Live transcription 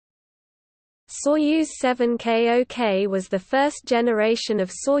Soyuz 7K-OK was the first generation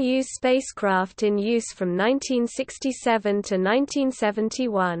of Soyuz spacecraft in use from 1967 to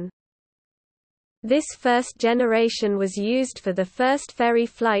 1971. This first generation was used for the first ferry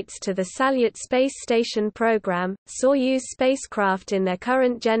flights to the Salyut space station program. Soyuz spacecraft in their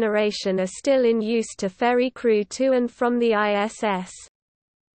current generation are still in use to ferry crew to and from the ISS.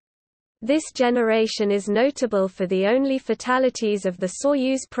 This generation is notable for the only fatalities of the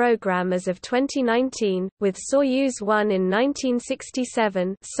Soyuz program as of 2019, with Soyuz 1 in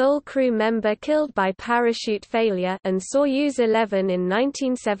 1967 sole crew member killed by parachute failure and Soyuz 11 in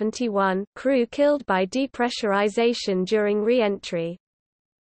 1971 crew killed by depressurization during re-entry.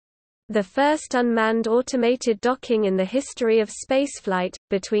 The first unmanned automated docking in the history of spaceflight,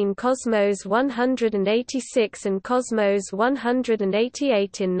 between Cosmos 186 and Cosmos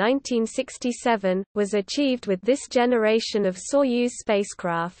 188 in 1967, was achieved with this generation of Soyuz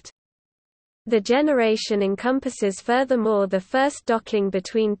spacecraft. The generation encompasses furthermore the first docking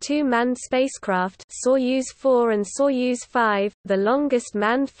between two manned spacecraft, Soyuz 4 and Soyuz 5, the longest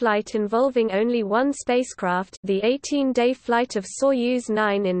manned flight involving only one spacecraft, the 18-day flight of Soyuz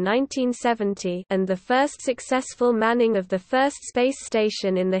 9 in 1970, and the first successful manning of the first space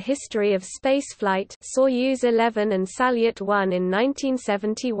station in the history of spaceflight, Soyuz 11 and Salyut 1 in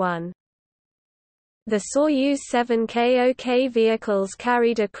 1971. The Soyuz 7K-OK vehicles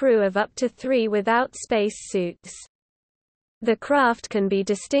carried a crew of up to 3 without space suits. The craft can be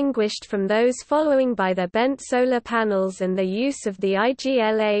distinguished from those following by their bent solar panels and the use of the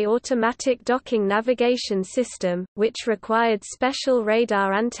IGLA automatic docking navigation system, which required special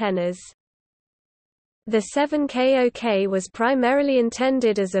radar antennas. The 7K-OK was primarily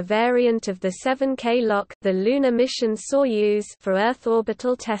intended as a variant of the 7K-LOC, the lunar mission Soyuz, for Earth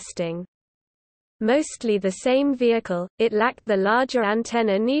orbital testing. Mostly the same vehicle, it lacked the larger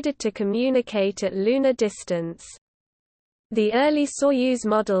antenna needed to communicate at lunar distance. The early Soyuz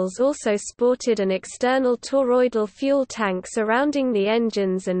models also sported an external toroidal fuel tank surrounding the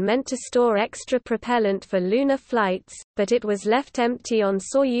engines and meant to store extra propellant for lunar flights, but it was left empty on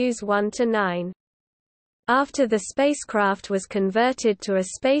Soyuz 1–9. After the spacecraft was converted to a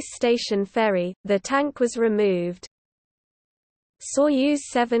space station ferry, the tank was removed. Soyuz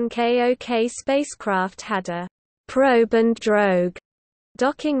 7K-OK spacecraft had a probe and drogue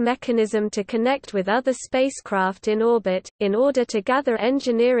docking mechanism to connect with other spacecraft in orbit, in order to gather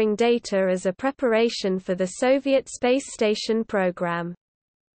engineering data as a preparation for the Soviet space station program.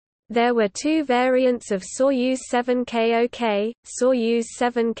 There were two variants of Soyuz 7K-OK, Soyuz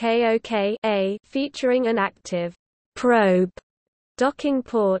 7K-OK-A featuring an active probe docking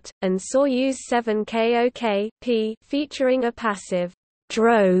port, and Soyuz 7K-OK-P featuring a passive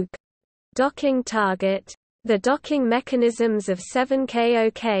drogue docking target. The docking mechanisms of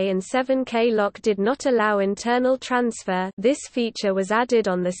 7K-OK and 7K-LOC did not allow internal transfer. This feature was added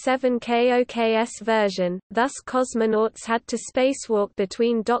on the 7K-OK's version, thus cosmonauts had to spacewalk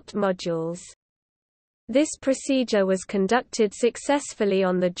between docked modules. This procedure was conducted successfully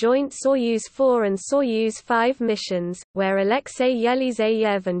on the joint Soyuz 4 and Soyuz 5 missions, where Alexei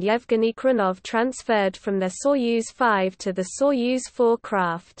Yeliseyev and Yevgeny Khrunov transferred from their Soyuz 5 to the Soyuz 4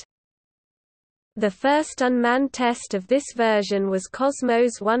 craft. The first unmanned test of this version was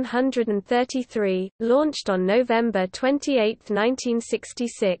Cosmos 133, launched on November 28,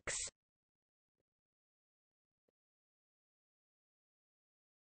 1966.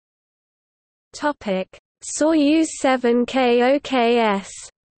 Soyuz 7K-OKS.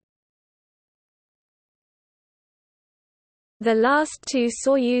 The last two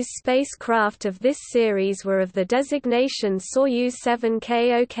Soyuz spacecraft of this series were of the designation Soyuz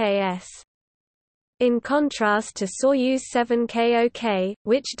 7K-OKS. In contrast to Soyuz 7K-OK,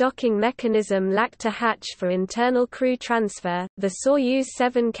 which docking mechanism lacked a hatch for internal crew transfer, the Soyuz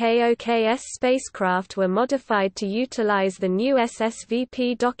 7K-OK's spacecraft were modified to utilize the new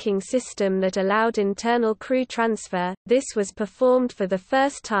SSVP docking system that allowed internal crew transfer. This was performed for the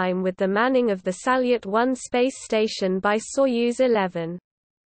first time with the manning of the Salyut 1 space station by Soyuz 11.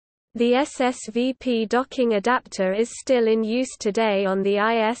 The SSVP docking adapter is still in use today on the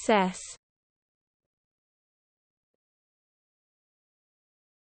ISS.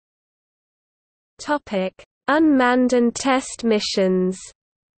 Unmanned and test missions.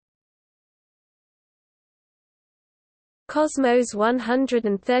 Cosmos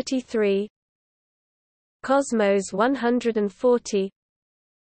 133, Cosmos 140,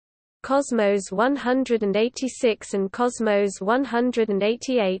 Cosmos 186 and Cosmos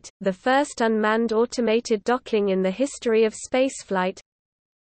 188, the first unmanned automated docking in the history of spaceflight.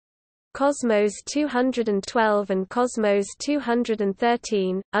 Cosmos 212 and Cosmos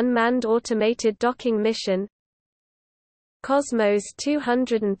 213, Unmanned Automated Docking Mission. Cosmos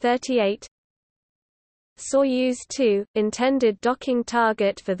 238. Soyuz 2, intended docking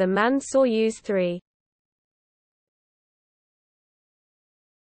target for the manned Soyuz 3.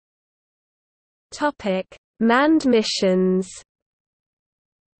 Topic: Manned missions.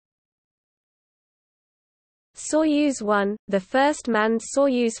 Soyuz 1, the first manned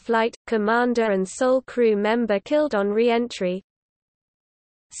Soyuz flight, commander and sole crew member killed on re-entry.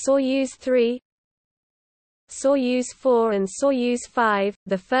 Soyuz 3, Soyuz 4 and Soyuz 5,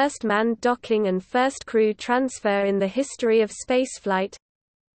 the first manned docking and first crew transfer in the history of spaceflight.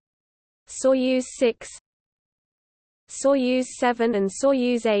 Soyuz 6, Soyuz 7 and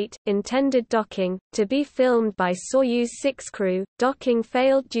Soyuz 8, intended docking, to be filmed by Soyuz 6 crew, docking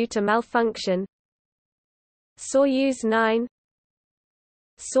failed due to malfunction. Soyuz 9,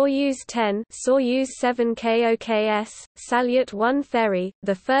 Soyuz 10, Soyuz 7K-OK, Salyut 1 ferry,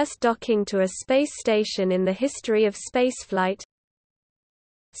 the first docking to a space station in the history of spaceflight.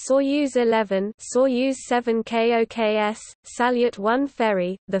 Soyuz 11, Soyuz 7K-OK, Salyut 1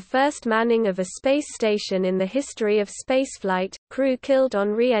 ferry, the first manning of a space station in the history of spaceflight, crew killed on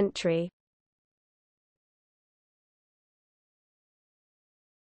re-entry.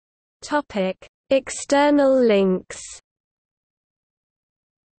 Topic: External links.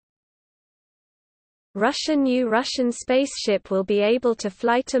 New Russian spaceship will be able to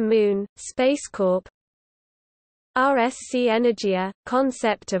fly to Moon, Space Corp. RSC Energia,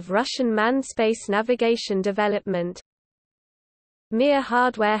 concept of Russian manned space navigation development. Mir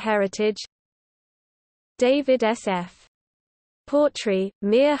hardware heritage. David S.F. Portree,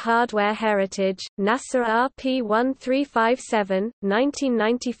 Mir hardware heritage, NASA RP1357,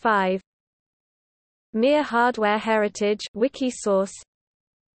 1995. Mir hardware heritage Wikisource.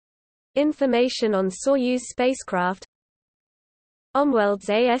 Information on Soyuz spacecraft. Omworld's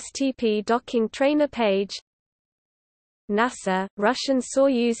ASTP docking trainer page. NASA, Russian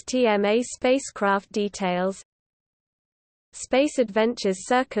Soyuz TMA spacecraft details. Space Adventures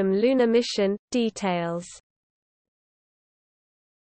Circum-Lunar mission, details